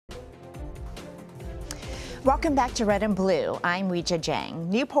Welcome back to Red and Blue. I'm Weijia Jiang.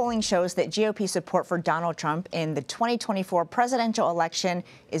 New polling shows that GOP support for Donald Trump in the 2024 presidential election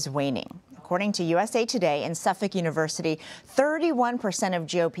is waning. According to USA Today and Suffolk University, 31% of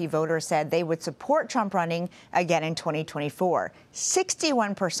GOP voters said they would support Trump running again in 2024.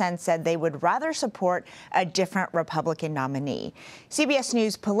 61% said they would rather support a different Republican nominee. CBS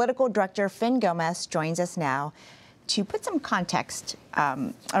News political director Finn Gomez joins us now to put some context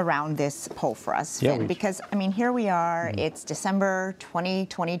around this poll for us, Finn, because, I mean, here we are. It's December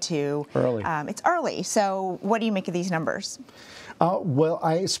 2022. Early. It's early. So what do you make of these numbers? Well,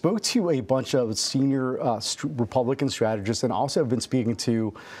 I spoke to a bunch of senior Republican strategists and also have been speaking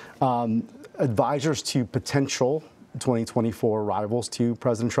to advisors to potential 2024 rivals to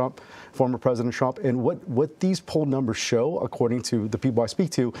President Trump, former President Trump. And what these poll numbers show, according to the people I speak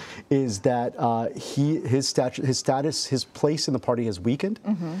to, is that his place in the party has weakened.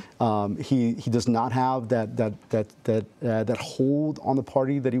 Mm-hmm. He does not have that hold on the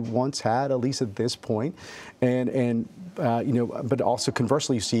party that he once had, at least at this point. And but also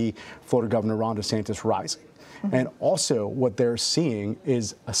conversely, you see Florida Governor Ron DeSantis rising. Mm-hmm. And also what they're seeing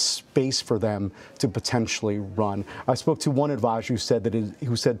is a space for them to potentially run. I spoke to one advisor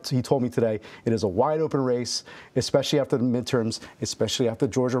he told me today it is a wide open race, especially after the midterms, especially after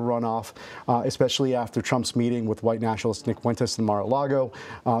the Georgia runoff, especially after Trump's meeting with white nationalist Nick Fuentes in Mar-a-Lago.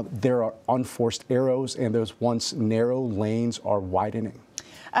 There are unforced arrows, and those once narrow lanes are widening.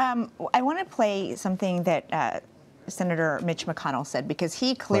 I want to play something that Senator Mitch McConnell said, because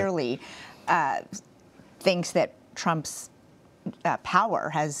he clearly thinks that Trump's power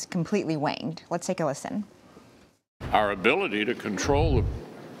has completely waned. Let's take a listen. Our ability to control the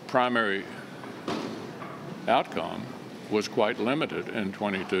primary outcome was quite limited in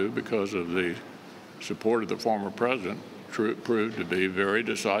 22 because of the support of the former president proved to be very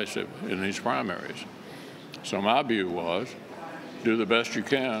decisive in these primaries. So my view was, do the best you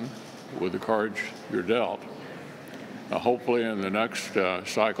can with the cards you're dealt. Hopefully in the next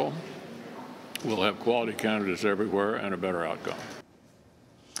cycle, we'll have quality candidates everywhere and a better outcome.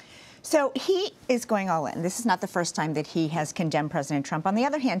 So he is going all in. This is not the first time that he has condemned President Trump. On the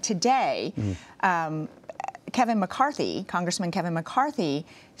other hand, today, Congressman Kevin McCarthy,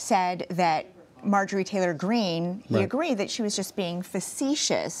 said that Marjorie Taylor Greene, he agreed that she was just being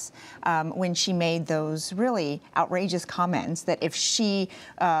facetious when she made those really outrageous comments that if she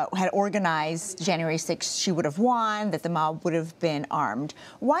had organized January 6th, she would have won, that the mob would have been armed.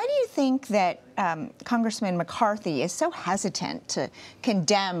 Why do you think that Congressman McCarthy is so hesitant to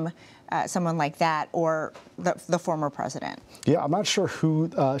condemn someone like that or the former president? Yeah, I'm not sure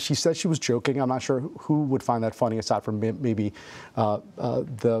who, she said she was joking. I'm not sure who would find that funny aside from maybe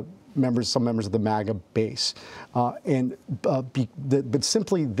some members of the MAGA base. But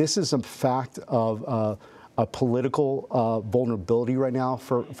simply, this is a fact of a political vulnerability right now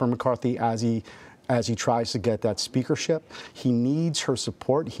for McCarthy as he tries to get that speakership. He needs her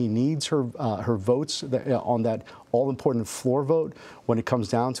support. He needs her votes on that all-important floor vote. When it comes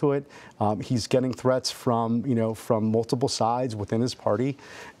down to it, he's getting threats from multiple sides within his party,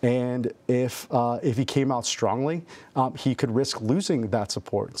 and if he came out strongly, he could risk losing that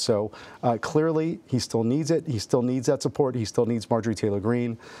support. So clearly, he still needs it. He still needs that support. He still needs Marjorie Taylor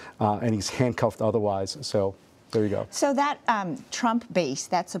Greene, and he's handcuffed otherwise. So. There you go. So that Trump base,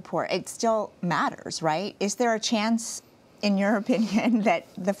 that support, it still matters, right? Is there a chance, in your opinion, that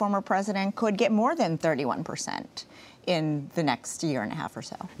the former president could get more than 31% in the next year and a half or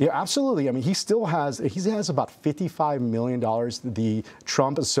so? Yeah, absolutely. I mean, he has about $55 million. The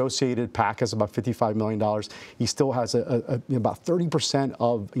Trump-associated PAC has about $55 million. He still has about 30%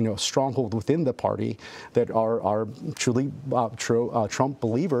 of stronghold within the party that are truly Trump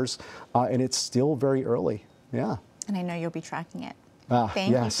believers, and it's still very early. Yeah. And I know you'll be tracking it.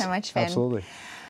 Thank you so much, Finn. Absolutely.